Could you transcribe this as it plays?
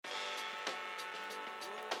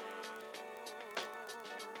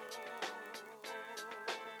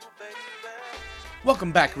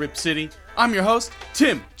Welcome back, Rip City. I'm your host,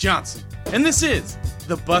 Tim Johnson, and this is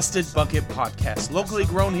the Busted Bucket Podcast, locally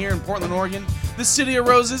grown here in Portland, Oregon, the City of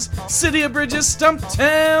Roses, City of Bridges,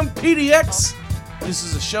 Stumptown, PDX. This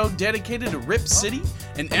is a show dedicated to Rip City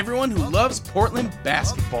and everyone who loves Portland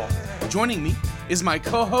basketball. Joining me is my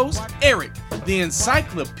co-host, Eric, the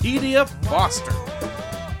Encyclopedia Foster.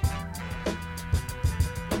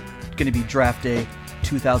 Gonna be draft day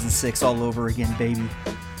 2006 all over again, baby.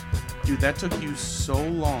 Dude, that took you so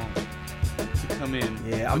long to come in.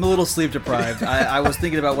 Yeah, I'm a little sleep deprived. I was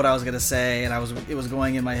thinking about what I was gonna say, and it was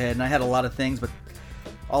going in my head, and I had a lot of things, but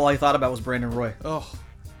all I thought about was Brandon Roy. Oh,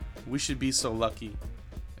 we should be so lucky.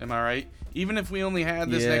 Am I right? Even if we only had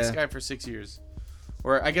this next guy for 6 years,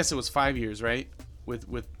 or I guess it was 5 years, right? With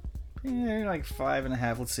like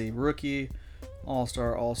 5.5. Let's see, rookie,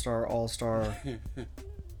 all-star.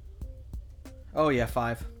 Oh yeah,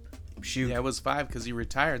 5. Shoot. Yeah, it was 5 because he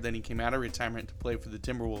retired. Then he came out of retirement to play for the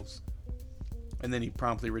Timberwolves, and then he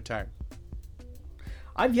promptly retired.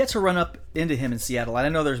 I've yet to run up into him in Seattle. I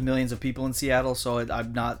know there's millions of people in Seattle, so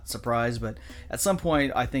I'm not surprised. But at some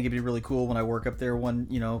point, I think it'd be really cool when I work up there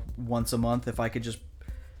once a month if I could just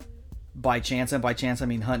by chance, and by chance I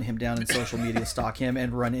mean hunt him down in social media, stalk him,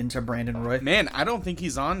 and run into Brandon Roy. Man, I don't think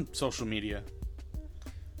he's on social media.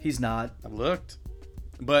 He's not. I looked.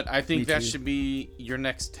 But I think that should be your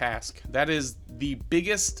next task. That is the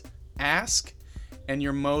biggest ask and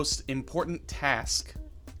your most important task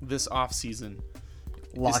this offseason.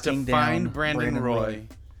 Is to find Brandon Roy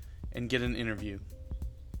and get an interview.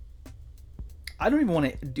 I don't even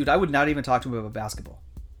want to... Dude, I would not even talk to him about basketball.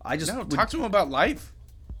 Talk to him about life.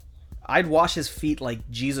 I'd wash his feet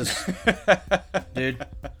like Jesus. Dude,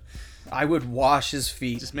 I would wash his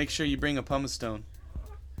feet. Just make sure you bring a pumice stone.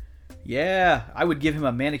 Yeah, I would give him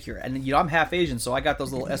a manicure. And I'm half Asian, so I got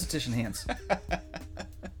those little esthetician hands.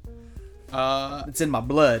 It's in my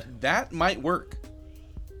blood. That might work.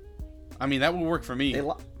 I mean, that would work for me.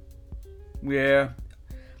 Yeah.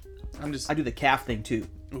 I do the calf thing too.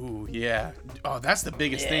 Ooh, yeah. Oh, that's the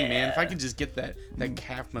biggest thing, man. If I could just get that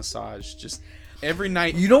calf massage just every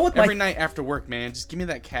night. You know what? Every night after work, man. Just give me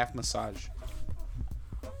that calf massage.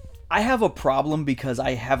 I have a problem because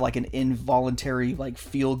I have like an involuntary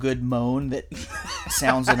feel good moan that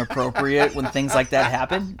sounds inappropriate when things like that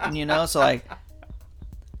happen, so I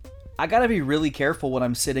gotta be really careful when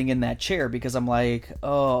I'm sitting in that chair because I'm like,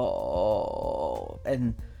 oh,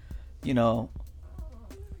 and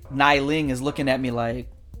Nai Ling is looking at me like,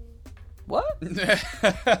 what? Maybe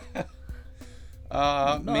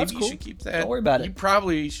you should keep that. Don't worry about it. You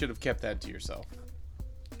probably should have kept that to yourself.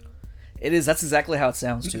 It is. That's exactly how it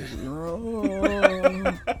sounds too.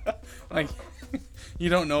 Like,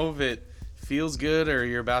 you don't know if it feels good or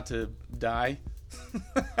you're about to die.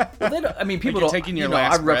 Well, people don't. Taking your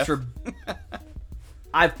last breath.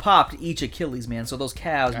 I've popped each Achilles, man. So those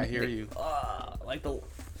calves. I hear you.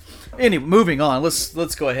 Anyway, moving on.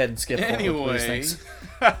 Let's go ahead and skip forward. Anyway,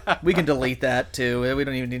 we can delete that too. We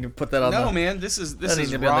don't even need to put that on. No, man. This is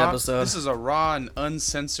raw. This is a raw and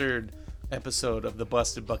uncensored episode of the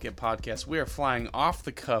Busted Bucket Podcast. We are flying off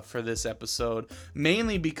the cuff for this episode,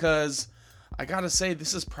 mainly because I gotta say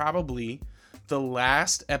this is probably the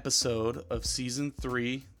last episode of season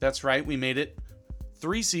 3. That's right, we made it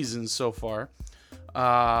 3 seasons so far.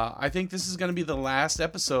 I think this is gonna be the last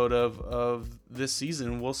episode of this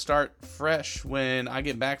season. We'll start fresh when I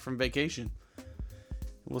get back from vacation.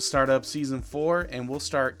 We'll start up season 4 and we'll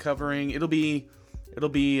start covering. It'll be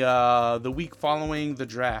the week following the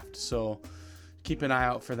draft, so keep an eye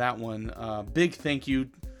out for that one. Big thank you.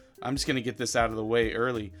 I'm just going to get this out of the way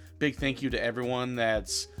early. Big thank you to everyone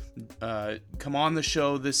that's come on the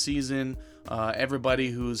show this season,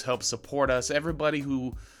 everybody who's helped support us, everybody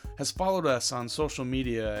who has followed us on social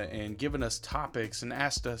media and given us topics and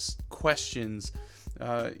asked us questions.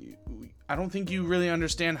 I don't think you really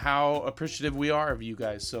understand how appreciative we are of you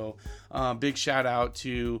guys. So big shout out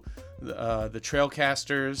to the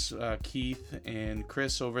Trailcasters, Keith and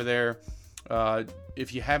Chris over there.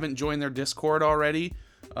 If you haven't joined their Discord already,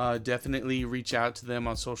 definitely reach out to them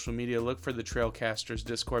on social media. Look for the Trailcasters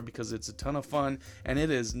Discord because it's a ton of fun and it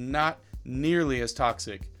is not nearly as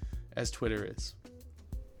toxic as Twitter is.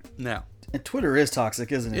 Now, and Twitter is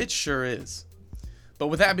toxic, isn't it? It sure is. But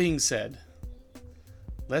with that being said,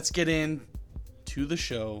 let's get into the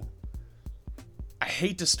show. I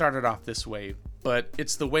hate to start it off this way, but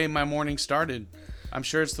it's the way my morning started. I'm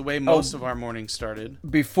sure it's the way most of our mornings started.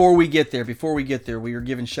 Before we get there, we are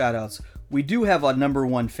giving shout outs. We do have a number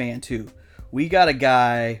one fan too. We got a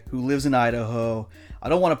guy who lives in Idaho. I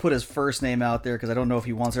don't want to put his first name out there because I don't know if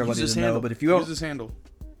he wants everybody to know. But if you use his handle.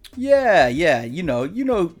 Yeah, you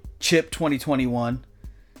know Chip 2021.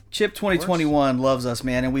 Chip 2021 loves us,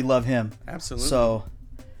 man, and we love him. Absolutely. So,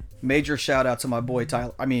 major shout out to my boy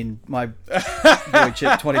Tyler. I mean, my boy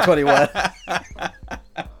Chip 2021.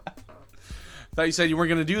 Thought you said you weren't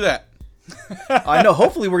going to do that. I know.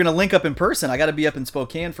 Hopefully, we're going to link up in person. I got to be up in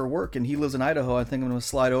Spokane for work, and he lives in Idaho. I think I'm going to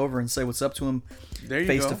slide over and say what's up to him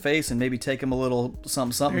face to face and maybe take him a little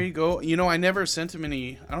something. There you go. You know, I never sent him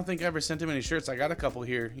any. I don't think I ever sent him any shirts. I got a couple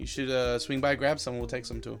here. You should swing by, grab some. We'll take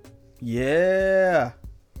some to him. Yeah.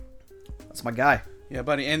 That's my guy. Yeah,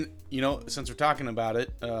 buddy. And, you know, since we're talking about it,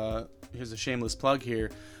 here's a shameless plug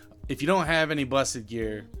here. If you don't have any Busted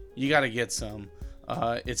gear, you got to get some.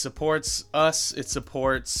 It supports us. It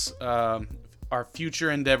supports our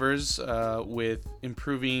future endeavors with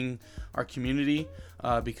improving our community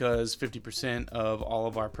because 50% of all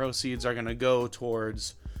of our proceeds are going to go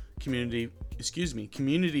towards community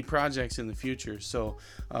projects in the future. So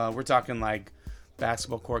we're talking like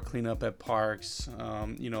basketball court cleanup at parks.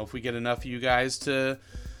 You know, if we get enough of you guys to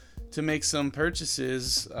make some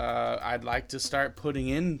purchases, I'd like to start putting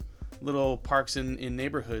in little parks in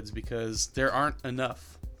neighborhoods because there aren't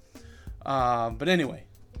enough. But anyway,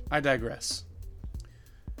 I digress.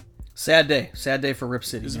 Sad day for Rip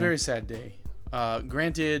City. It was a very sad day.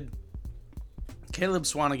 Granted, Caleb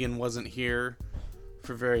Swanigan wasn't here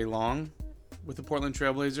for very long with the Portland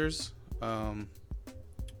Trailblazers, and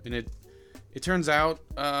it turns out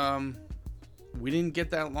we didn't get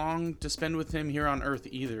that long to spend with him here on Earth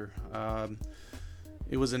either.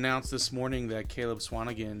 It was announced this morning that Caleb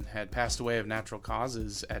Swanigan had passed away of natural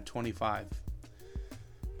causes at 25.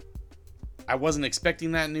 I wasn't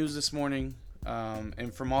expecting that news this morning,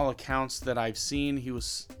 and from all accounts that I've seen, he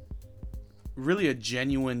was really a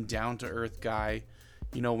genuine, down-to-earth guy.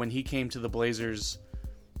 You know, when he came to the Blazers,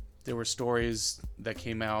 there were stories that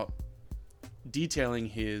came out detailing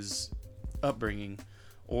his upbringing,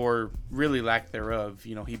 or really lack thereof.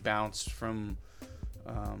 You know, he bounced from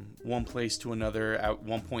one place to another. At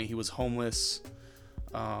one point he was homeless,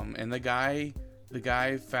 and the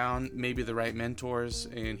guy found maybe the right mentors,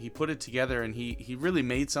 and he put it together, and he really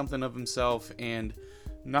made something of himself. And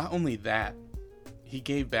not only that, he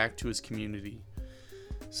gave back to his community.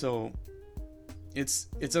 So it's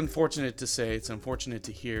unfortunate to say, it's unfortunate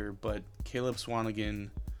to hear, but Caleb Swanigan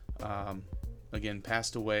again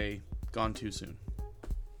passed away, gone too soon.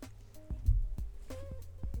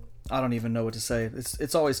 I don't even know what to say.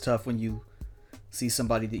 It's always tough when you see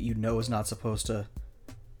somebody that you know is not supposed to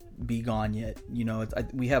be gone yet. You know,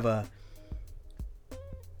 we have a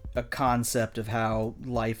concept of how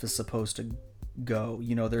life is supposed to go.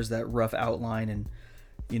 You know, there's that rough outline, and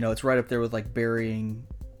you know, it's right up there with like burying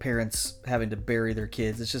parents having to bury their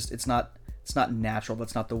kids. It's not natural.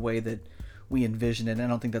 That's not the way that we envision it. And I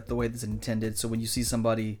don't think that's the way that's intended. So when you see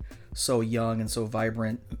somebody so young and so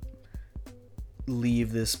vibrant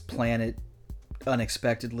leave this planet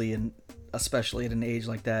unexpectedly, and especially at an age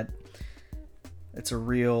like that, it's a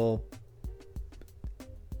real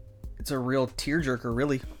tearjerker,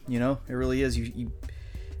 really. You know, it really is. You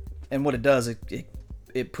and what it does,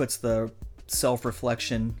 it puts the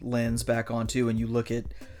self-reflection lens back on too, and you look at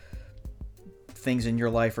things in your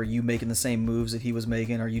life. Are you making the same moves that he was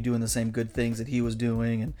making? Are you doing the same good things that he was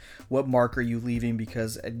doing? And what mark are you leaving?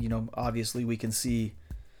 Because, you know, obviously we can see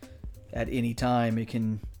at any time it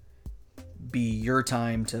can be your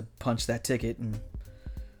time to punch that ticket. And,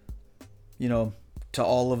 you know, to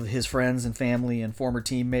all of his friends and family and former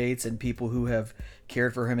teammates and people who have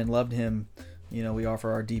cared for him and loved him, you know, we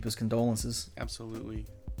offer our deepest condolences. Absolutely.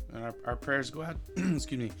 And our prayers go out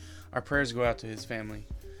excuse me, our prayers go out to his family.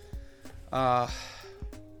 That's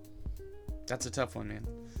a tough one, man.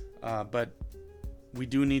 But we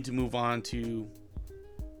do need to move on to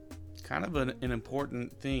kind of an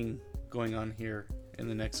important thing going on here in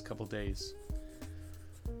the next couple days.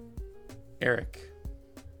 Eric,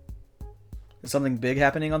 is something big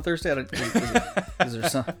happening on Thursday? Is there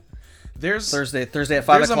some? There's Thursday at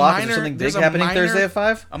 5 o'clock. Is there something big happening Thursday at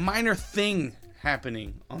 5? A minor thing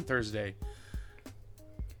happening on Thursday.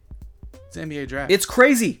 It's the NBA draft. It's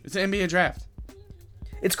crazy. It's the NBA draft.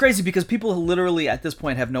 It's crazy because people literally at this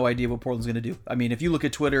point have no idea what Portland's going to do. I mean, if you look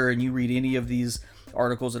at Twitter and you read any of these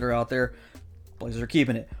articles that are out there, Blazers are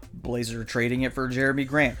keeping it. Blazers are trading it for Jeremy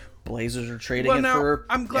Grant. Blazers are trading it for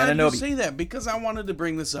I'm glad Anunoby. you say that because I wanted to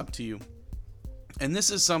bring this up to you. And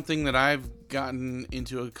this is something that I've gotten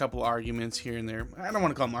into a couple arguments here and there. I don't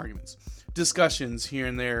want to call them arguments. Discussions here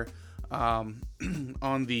and there on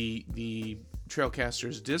the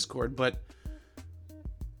Trailcasters Discord. But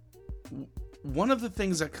one of the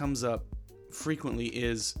things that comes up frequently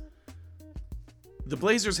is the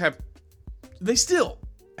Blazers still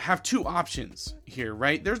have two options here,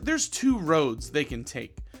 right? There's two roads they can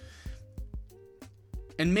take.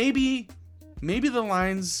 And maybe the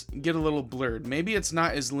lines get a little blurred. Maybe it's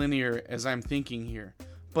not as linear as I'm thinking here.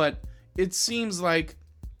 But it seems like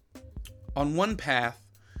on one path,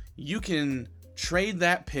 you can trade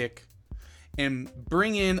that pick and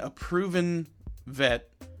bring in a proven vet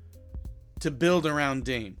to build around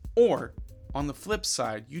Dame. Or, on the flip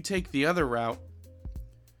side, you take the other route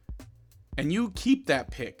and you keep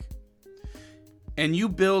that pick and you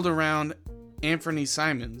build around Anthony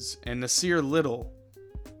Simons and Nasir Little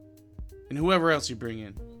and whoever else you bring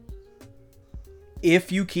in.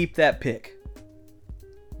 If you keep that pick,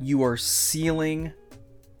 you are sealing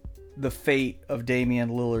the fate of Damian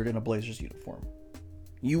Lillard in a Blazers uniform.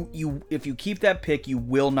 If you keep that pick, you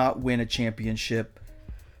will not win a championship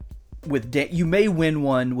with Dame. You may win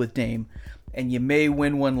one with Dame, and you may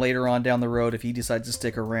win one later on down the road if he decides to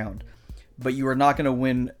stick around. But you are not going to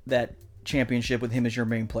win that championship with him as your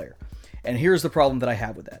main player. And here's the problem that I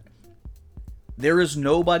have with that. There is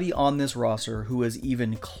nobody on this roster who is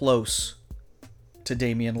even close to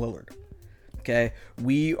Damian Lillard. Okay?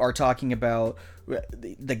 We are talking about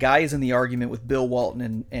the guy is in the argument with Bill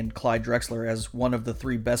Walton and Clyde Drexler as one of the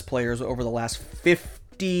three best players over the last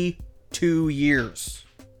 52 years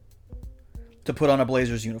to put on a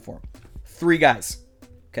Blazers uniform. Three guys.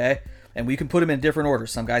 Okay? And we can put them in different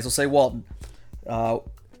orders. Some guys will say Walton.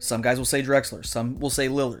 Some guys will say Drexler. Some will say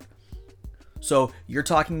Lillard. So you're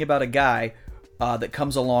talking about a guy that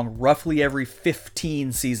comes along roughly every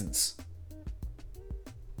 15 seasons.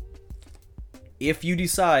 If you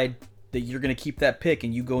decide that you're going to keep that pick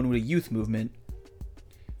and you go into a youth movement,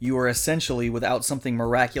 you are essentially, without something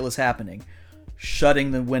miraculous happening,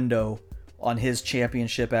 shutting the window on his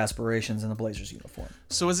championship aspirations in the Blazers uniform.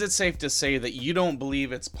 So is it safe to say that you don't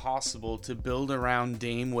believe it's possible to build around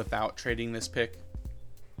Dame without trading this pick?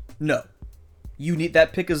 No. You need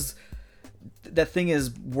that pick is that thing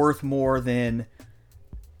is worth more than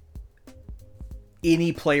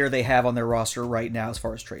any player they have on their roster right now as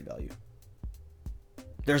far as trade value.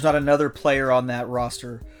 There's not another player on that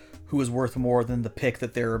roster who is worth more than the pick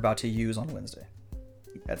that they're about to use on Wednesday.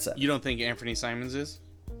 That's it. You don't think Anthony Simons is?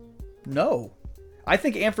 No. I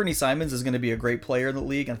think Anthony Simons is going to be a great player in the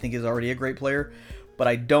league. I think he's already a great player. But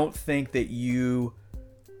I don't think that you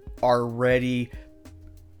are ready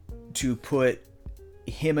to put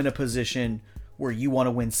him in a position where you want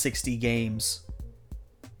to win 60 games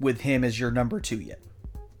with him as your number 2 yet.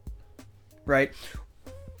 Right?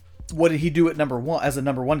 What did he do at number 1 as a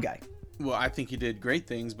number 1 guy? Well, I think he did great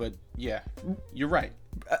things, but yeah, you're right.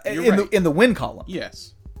 In the win column.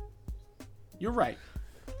 Yes. You're right.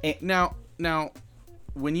 Now,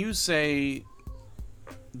 when you say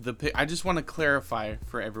the pick, I just want to clarify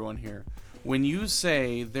for everyone here. When you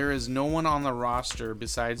say there is no one on the roster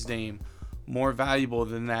besides Dame more valuable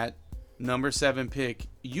than that number 7 pick,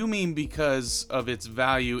 you mean because of its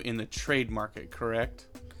value in the trade market, correct?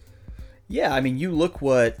 Yeah, I mean, you look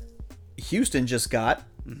what Houston just got,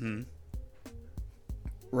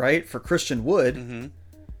 right, for Christian Wood. Mm-hmm.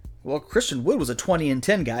 Well, Christian Wood was a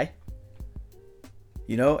 20-10 guy,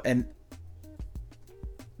 and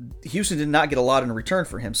Houston did not get a lot in return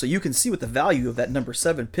for him. So you can see what the value of that number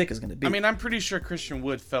 7 pick is going to be. I mean, I'm pretty sure Christian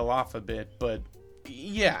Wood fell off a bit, but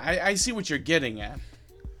yeah, I see what you're getting at.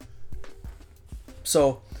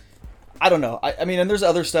 So, I don't know. I mean, and there's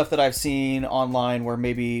other stuff that I've seen online where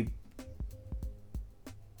maybe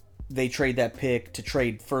they trade that pick to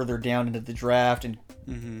trade further down into the draft and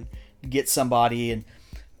get somebody. And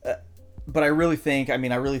but I really think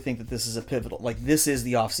that this is a pivotal. Like, this is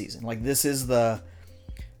the offseason. Like, this is the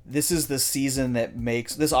season that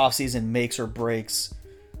this offseason makes or breaks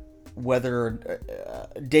whether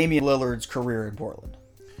Damian Lillard's career in Portland.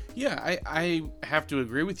 Yeah, I have to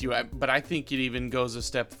agree with you, but I think it even goes a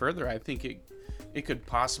step further. I think it could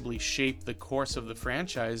possibly shape the course of the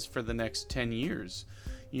franchise for the next 10 years.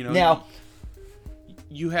 Now,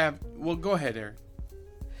 you have... Well, go ahead, Eric.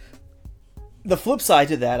 The flip side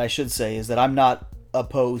to that, I should say, is that I'm not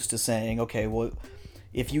opposed to saying, okay, well,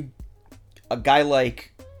 if a guy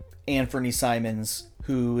like Anthony Simons,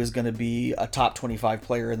 who is going to be a top 25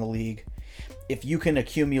 player in the league, if you can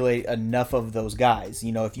accumulate enough of those guys,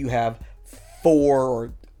 if you have 4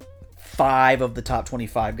 or 5 of the top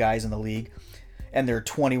 25 guys in the league, and they're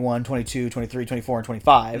 21, 22, 23, 24, and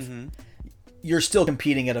 25, you're still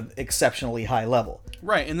competing at an exceptionally high level.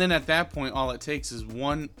 Right, and then at that point, all it takes is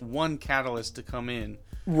one catalyst to come in,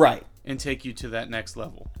 right, and take you to that next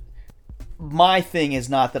level. My thing is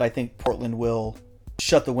not that I think Portland will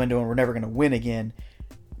shut the window and we're never going to win again.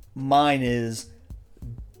 Mine is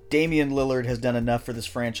Damian Lillard has done enough for this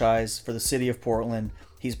franchise, for the city of Portland,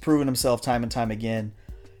 He's proven himself time and time again.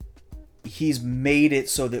 He's made it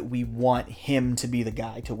so that we want him to be the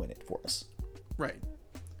guy to win it for us. Right.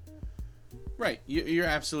 Right. You're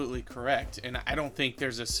absolutely correct. And I don't think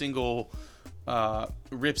there's a single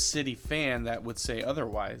Rip City fan that would say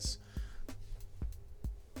otherwise.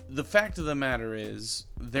 The fact of the matter is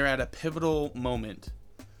they're at a pivotal moment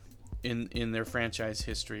in their franchise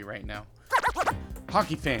history right now.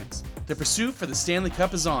 Hockey fans, the pursuit for the Stanley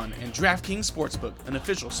Cup is on, and DraftKings Sportsbook, an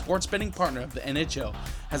official sports betting partner of the NHL,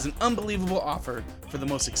 has an unbelievable offer for the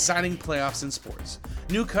most exciting playoffs in sports.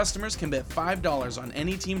 New customers can bet $5 on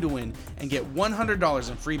any team to win and get $100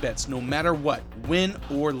 in free bets no matter what, win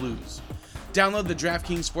or lose. Download the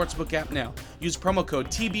DraftKings Sportsbook app now. Use promo code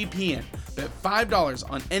TBPN. Bet $5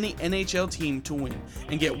 on any NHL team to win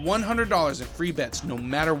and get $100 in free bets no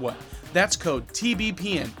matter what. That's code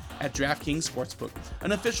TBPN at DraftKings Sportsbook,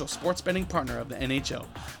 an official sports betting partner of the NHL.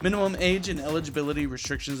 Minimum age and eligibility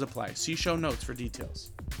restrictions apply. See show notes for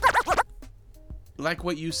details. Like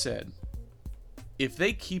what you said, if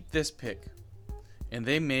they keep this pick and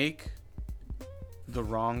they make the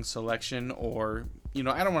wrong selection, or,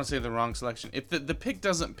 I don't want to say the wrong selection, if the pick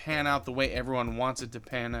doesn't pan out the way everyone wants it to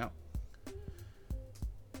pan out,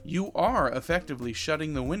 you are effectively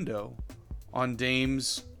shutting the window on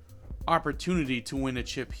Dame's opportunity to win a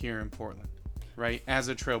chip here in Portland, right? As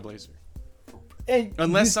a Trailblazer. And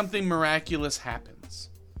unless something miraculous happens.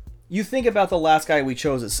 You think about the last guy we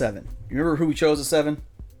chose at 7. You remember who we chose at 7?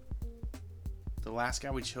 The last guy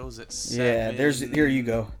we chose at 7. Yeah, here you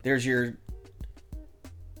go. There's your...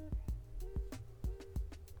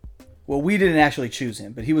 Well, we didn't actually choose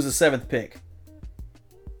him, but he was the 7th pick.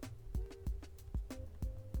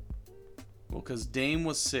 Well, because Dame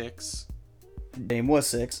was 6. Dame was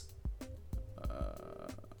 6.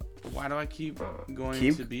 Why do I keep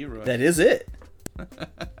going to B-Roy? That is it.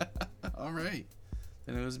 All right.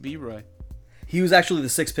 Then it was B-Roy. He was actually the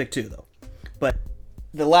 6th pick too, though. But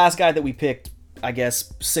the last guy that we picked, I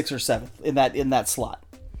guess, 6th or 7th in that slot.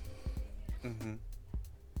 Mm-hmm.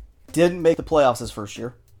 Didn't make the playoffs his first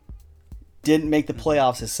year. Didn't make the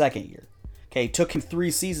playoffs his second year. Okay, took him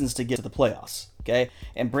 3 seasons to get to the playoffs. Okay,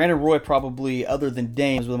 and Brandon Roy probably, other than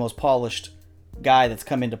Dame, is the most polished guy that's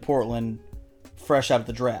come into Portland fresh out of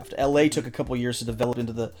the draft. LA took a couple years to develop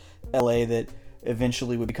into the LA that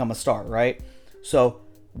eventually would become a star, right? So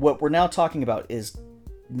what we're now talking about is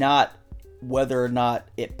not whether or not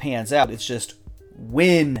it pans out. It's just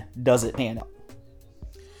when does it pan out?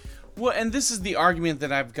 Well, and this is the argument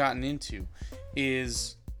that I've gotten into,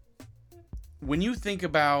 is when you think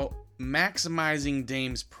about maximizing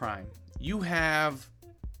Dame's prime, you have,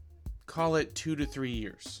 call it 2 to 3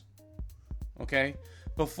 years, okay,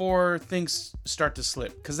 before things start to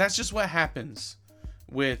slip, because that's just what happens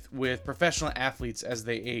with professional athletes as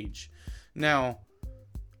they age. Now,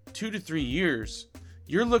 2 to 3 years,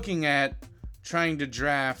 you're looking at trying to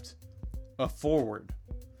draft a forward.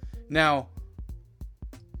 Now,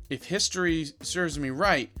 if history serves me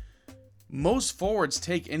right, most forwards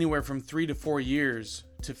take anywhere from 3 to 4 years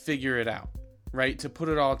to figure it out, right? To put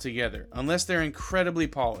it all together, unless they're incredibly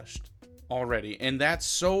polished already. And that's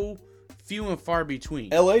so few and far between.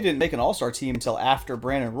 LA didn't make an all-star team until after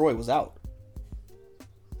Brandon Roy was out.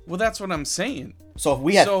 Well, that's what I'm saying. So if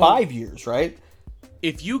we had 5 years, right?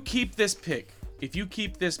 If you keep this pick,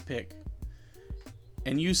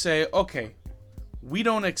 and you say, okay, we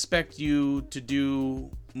don't expect you to do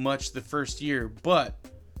much the first year, but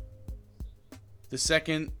the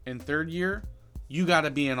second and third year, you got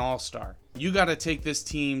to be an all-star. You got to take this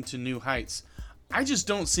team to new heights. I just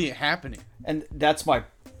don't see it happening. And that's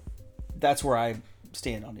where I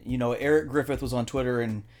stand on it. You know, Eric Griffith was on Twitter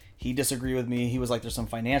and he disagreed with me. He was like, there's some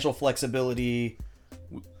financial flexibility.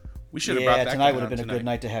 We should have brought that guy on tonight would have been a good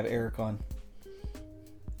night to have Eric on.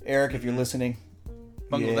 Eric, if you're listening.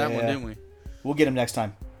 Bungled that one, didn't we? We'll get him next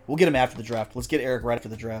time. We'll get him after the draft. Let's get Eric right after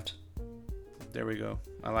the draft. There we go.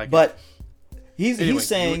 I like it. But he's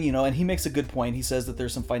saying, you know, and he makes a good point. He says that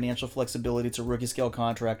there's some financial flexibility. It's a rookie scale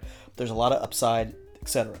contract. There's a lot of upside,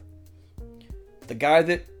 etc. The guy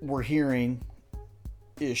that we're hearing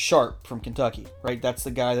is Sharp from Kentucky, right? That's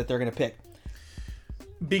the guy that they're going to pick.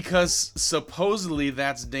 Because supposedly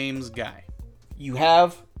that's Dame's guy. You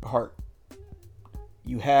have Hart.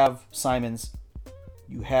 You have Simons.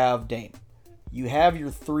 You have Dame. You have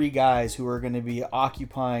your 3 guys who are going to be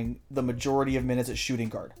occupying the majority of minutes at shooting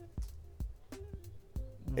guard.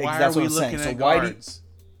 Why are we looking at guards?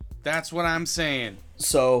 That's what I'm saying.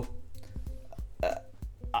 So,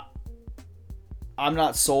 I'm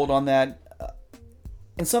not sold on that.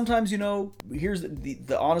 And sometimes, you know, here's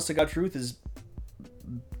the honest to God truth is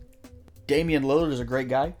Damian Lillard is a great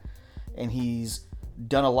guy. And he's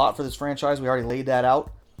done a lot for this franchise. We already laid that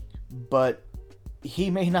out. But he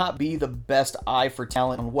may not be the best eye for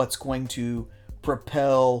talent on what's going to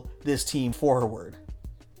propel this team forward.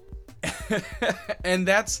 and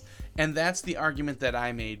that's the argument that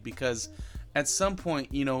I made, because at some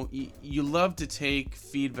point, you love to take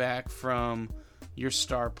feedback from your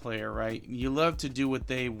star player, right? You love to do what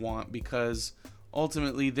they want because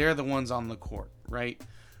ultimately they're the ones on the court, right?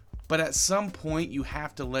 But at some point you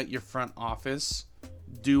have to let your front office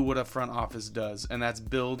do what a front office does, and that's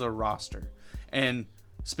build a roster. And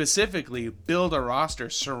specifically build a roster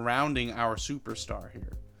surrounding our superstar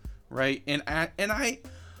here, right? And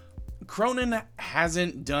Cronin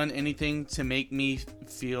hasn't done anything to make me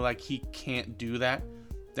feel like he can't do that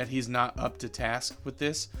he's not up to task with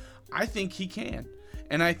this. I think he can,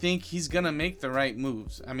 and I think he's gonna make the right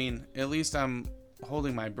moves. I mean, at least I'm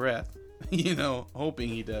holding my breath, hoping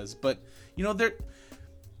he does. But there.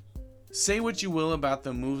 Say what you will about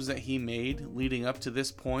the moves that he made leading up to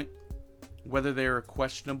this point, whether they were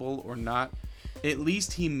questionable or not. At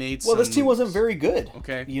least he made some Well, this team moves. wasn't very good.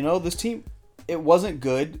 Okay. This team, it wasn't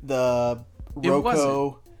good. The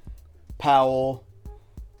Rocco, Powell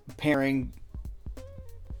pairing.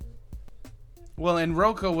 Well, and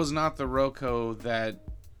Rocco was not the Rocco that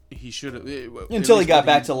he should have. Until he got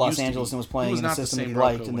back to Los Angeles and was playing in a system he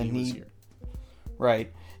liked, and then he.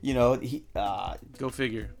 Right. He. Go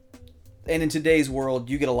figure. And in today's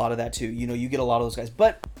world, you get a lot of that too. You get a lot of those guys,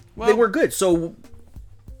 but they were good. So,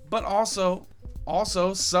 but also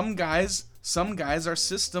some guys are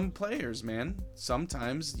system players, man.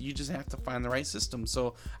 Sometimes you just have to find the right system.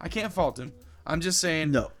 So I can't fault him. I'm just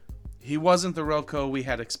saying, no, he wasn't the Rocco we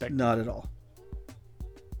had expected. Not at all.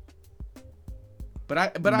 But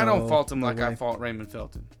I don't fault him like I fault Raymond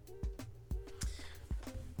Felton.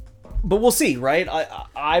 But we'll see, right?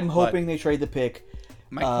 I'm hoping they trade the pick.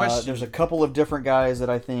 My question. There's a couple of different guys that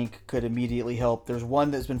I think could immediately help. There's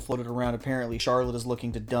one that's been floated around. Apparently, Charlotte is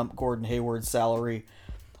looking to dump Gordon Hayward's salary.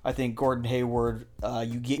 I think Gordon Hayward,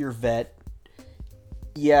 you get your vet.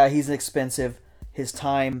 Yeah, he's expensive. His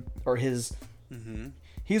time, or his... Mm-hmm.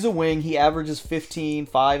 He's a wing. He averages 15,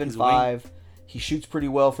 5, and 5. He shoots pretty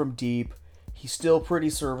well from deep. He's still pretty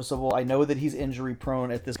serviceable. I know that he's injury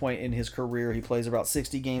prone at this point in his career. He plays about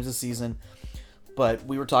 60 games a season. But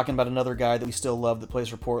we were talking about another guy that we still love that plays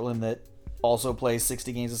for Portland that also plays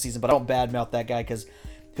 60 games a season. But I don't badmouth that guy because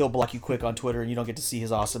he'll block you quick on Twitter and you don't get to see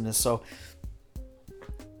his awesomeness. So,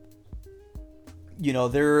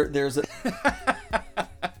 there's a...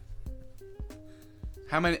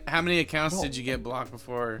 How many accounts did you get blocked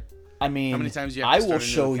before? I mean, how many times you have to I will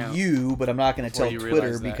show you, but I'm not going to tell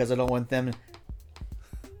Twitter because I don't want them...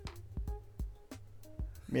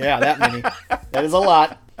 Yeah, that many. That is a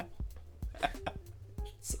lot.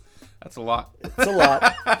 That's a lot. It's a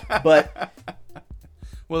lot. But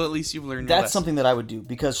well, at least you've learned. That's something that I would do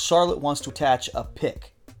because Charlotte wants to attach a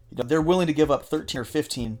pick. They're willing to give up 13 or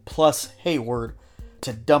 15 plus Hayward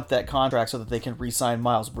to dump that contract so that they can re-sign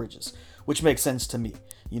Miles Bridges, which makes sense to me.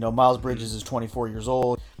 Miles Bridges is 24 years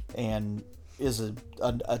old and is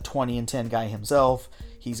a 20 and 10 guy himself.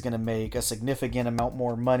 He's going to make a significant amount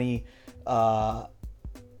more money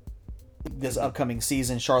this upcoming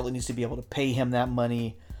season. Charlotte needs to be able to pay him that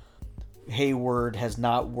money. Hayward has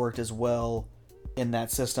not worked as well in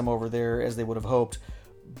that system over there as they would have hoped.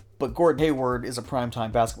 But Gordon Hayward is a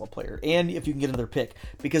primetime basketball player. And if you can get another pick.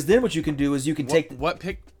 Because then what you can do is you can take... What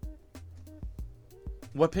pick?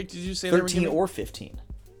 What pick did you say 13 or 15.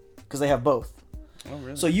 Because they have both. Oh,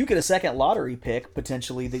 really? So you get a second lottery pick,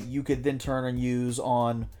 potentially, that you could then turn and use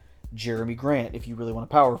on Jeremy Grant if you really want a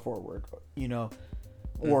power forward.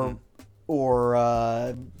 Or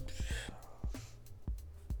I'm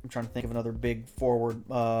trying to think of another big forward.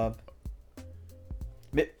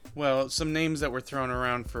 Well, some names that were thrown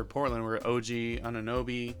around for Portland were OG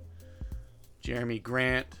Anunoby, Jeremy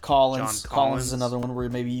Grant, Collins. John Collins is another one where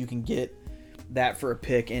maybe you can get that for a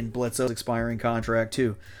pick and Bledsoe's expiring contract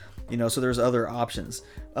too. So there's other options.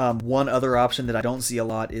 One other option that I don't see a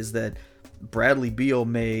lot is that Bradley Beal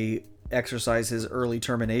may exercise his early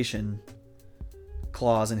termination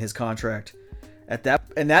clause in his contract.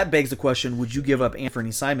 And that begs the question, would you give up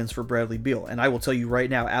Anthony Simons for Bradley Beal? And I will tell you right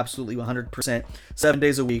now, absolutely 100%, 7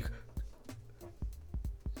 days a week.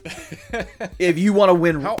 If you want to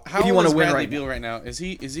win, how if you old want is to win Bradley right Beal now. right now? Is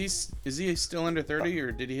he still under 30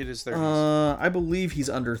 or did he hit his 30s? I believe he's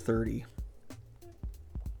under 30.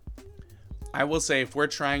 I will say if we're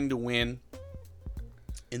trying to win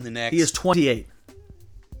in the next... He is 28.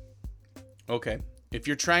 Okay. If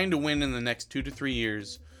you're trying to win in the next 2 to 3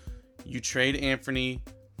 years, you trade Anthony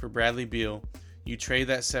for Bradley Beal. You trade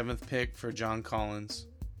that 7th pick for John Collins.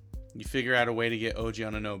 You figure out a way to get OG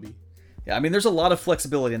Anunoby. Yeah, I mean, there's a lot of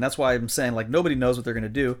flexibility, and that's why I'm saying, like, nobody knows what they're going to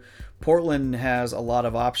do. Portland has a lot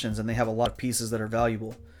of options, and they have a lot of pieces that are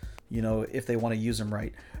valuable, if they want to use them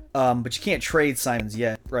right. But you can't trade Simons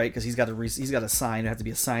yet, right? Because he's got to sign. It has to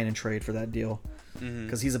be a sign and trade for that deal,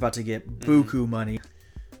 because he's about to get buku money.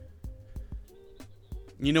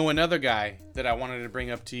 Another guy that I wanted to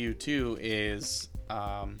bring up to you too is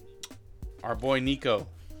our boy Nico.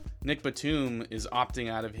 Nick Batum is opting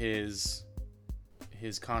out of his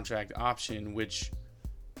contract option, which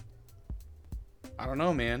I don't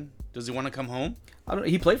know, man. Does he want to come home? I don't.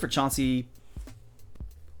 He played for Chauncey,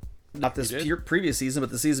 not this previous season,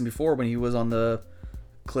 but the season before when he was on the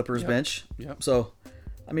Clippers bench. Yep. So,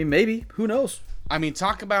 I mean, maybe. Who knows? I mean,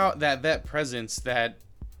 talk about that vet presence that,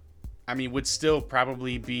 would still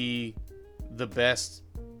probably be the best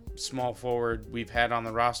small forward we've had on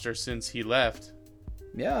the roster since he left.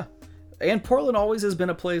 Yeah. And Portland always has been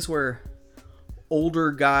a place where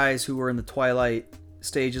older guys who were in the twilight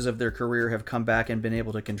stages of their career have come back and been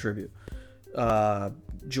able to contribute.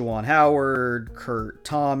 Juwan Howard, Kurt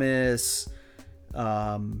Thomas,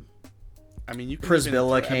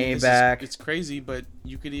 Prisbilla came back. It's crazy, but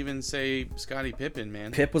you could even say Scottie Pippen,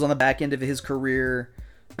 man. Pip was on the back end of his career,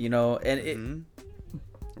 and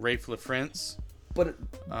Rafe LaFrentz. But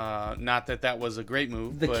not that was a great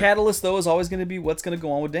move. The catalyst, though, is always going to be what's going to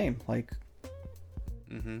go on with Dame.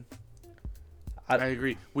 I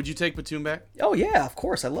agree. Would you take Batum back? Oh, yeah, of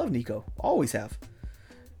course. I love Nico. Always have.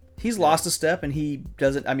 He's lost a step, and he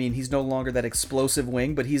doesn't. He's no longer that explosive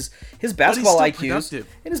wing, but his basketball IQ's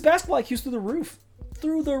through the roof.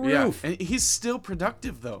 Through the roof. Yeah, and he's still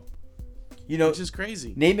productive, though. Which is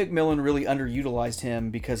crazy. Nate McMillan really underutilized him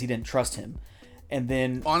because he didn't trust him. And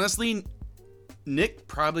then, honestly, Nick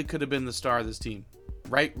probably could have been the star of this team,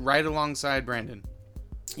 right alongside Brandon.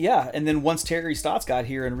 Yeah, and then once Terry Stotts got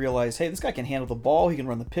here and realized, hey, this guy can handle the ball, he can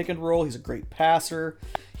run the pick and roll, he's a great passer,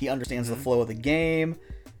 he understands the flow of the game.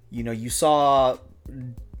 You saw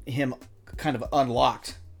him kind of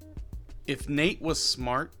unlocked. If Nate was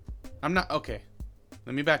smart, okay.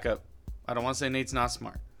 Let me back up. I don't want to say Nate's not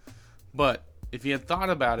smart, but if he had thought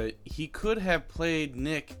about it, he could have played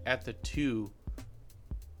Nick at the 2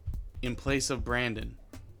 in place of Brandon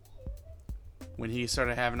when he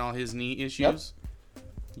started having all his knee issues. Yep.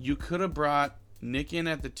 You could have brought Nick in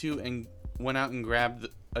at the 2 and went out and grabbed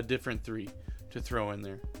a different 3 to throw in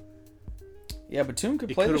there. Yeah, Batum could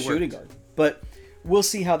play the shooting guard, but we'll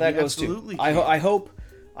see how that goes too. I hope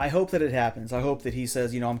that it happens. I hope that he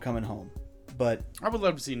says, I'm coming home. But I would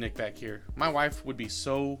love to see Nick back here. My wife would be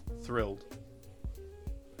so thrilled.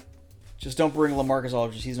 Just don't bring LaMarcus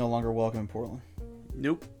Aldridge. He's no longer welcome in Portland.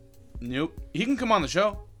 Nope. He can come on the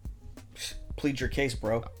show. Plead your case,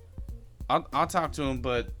 bro. I'll talk to him,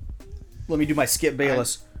 but let me do my Skip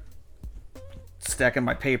Bayless. Stacking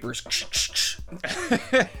my papers.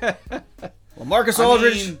 LaMarcus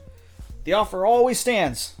Aldridge, the offer always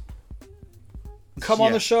stands. Come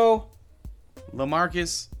on the show.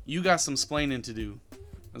 LaMarcus, you got some splaining to do.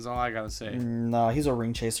 That's all I got to say. No, he's a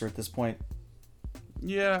ring chaser at this point.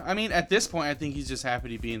 Yeah, at this point, I think he's just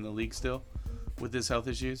happy to be in the league still with his health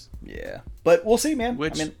issues. Yeah. But we'll see, man.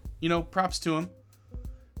 Which, props to him.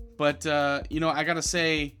 But, I got to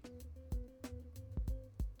say,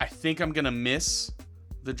 I think I'm going to miss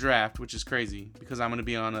the draft, which is crazy because I'm going to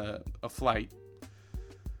be on a flight.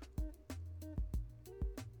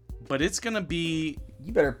 But it's going to be...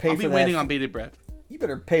 You better pay I'll for be that. Waiting on bated breath. You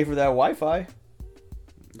better pay for that Wi-Fi.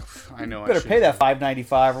 I know. You better pay that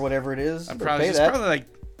 $5.95 or whatever it is. I probably like,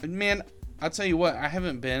 man. I'll tell you what. I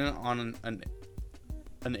haven't been on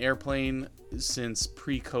an airplane since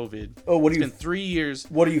pre-COVID. Oh, it's been 3 years.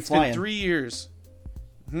 What are you flying? It's been 3 years.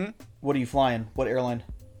 What are you flying? What airline?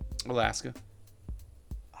 Alaska.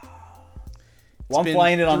 Well, I'm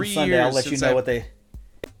flying it on Sunday. I'll let you know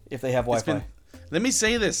if they have Wi-Fi. Let me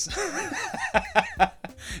say this.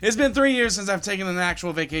 It's been 3 years since I've taken an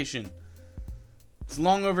actual vacation. It's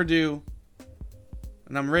long overdue,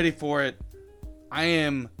 and I'm ready for it. I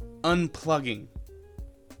am unplugging.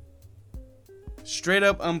 Straight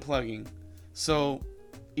up unplugging. So,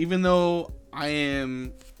 even though I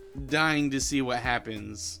am dying to see what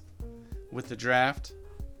happens with the draft,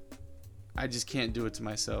 I just can't do it to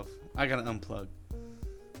myself. I gotta unplug.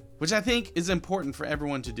 Which I think is important for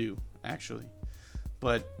everyone to do, actually.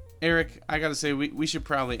 But, Eric, I gotta say, we should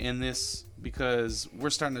probably end this because we're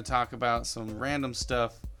starting to talk about some random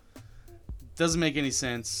stuff. Doesn't make any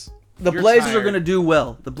sense. The Blazers are going to do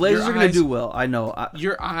well. The Blazers are going to do well. I know.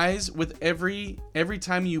 Your eyes, with every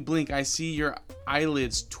time you blink, I see your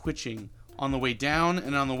eyelids twitching on the way down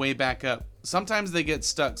and on the way back up. Sometimes they get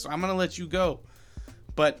stuck, so I'm going to let you go.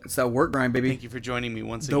 But it's that work grind, baby. Thank you for joining me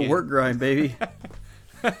once again. The work grind, baby.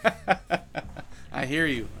 I hear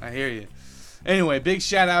you. Anyway, big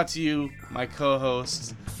shout out to you, my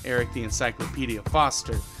co-hosts, Eric the Encyclopedia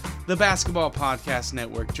Foster, the Basketball Podcast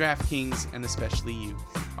Network, DraftKings, and especially you,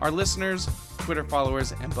 our listeners, Twitter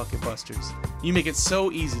followers, and Bucket Busters. You make it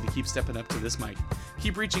so easy to keep stepping up to this mic.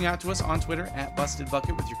 Keep reaching out to us on Twitter at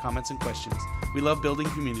BustedBucket with your comments and questions. We love building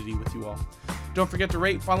community with you all. Don't forget to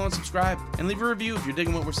rate, follow, and subscribe, and leave a review if you're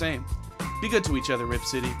digging what we're saying. Be good to each other, Rip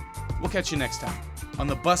City. We'll catch you next time on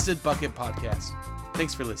the Busted Bucket Podcast.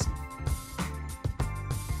 Thanks for listening.